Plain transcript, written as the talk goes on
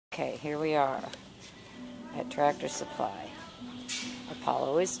Okay, here we are at Tractor Supply.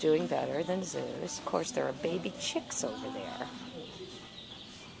 Apollo is doing better than Zeus. Of course, there are baby chicks over there.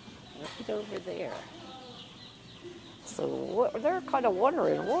 Right over there. So they're kind of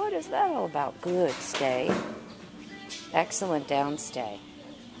wondering, what is that all about? Good stay. Excellent downstay.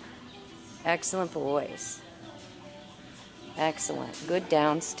 Excellent boys. Excellent. Good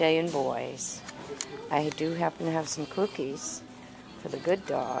downstaying boys. I do happen to have some cookies for the good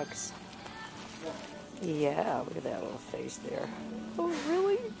dogs. Yeah, look at that little face there. Oh,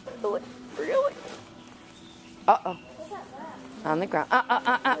 really? Really? Really? Uh-oh. On the ground.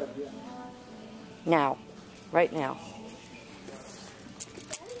 Now. Right now.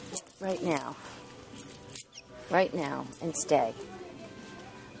 Right now. Right now. And stay.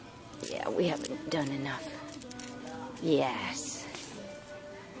 Yeah, we haven't done enough. Yes.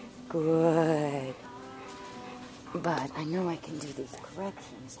 Good. But I know I can do these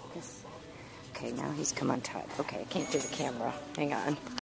corrections because... Okay, now he's come untied. Okay, I can't do the camera. Hang on.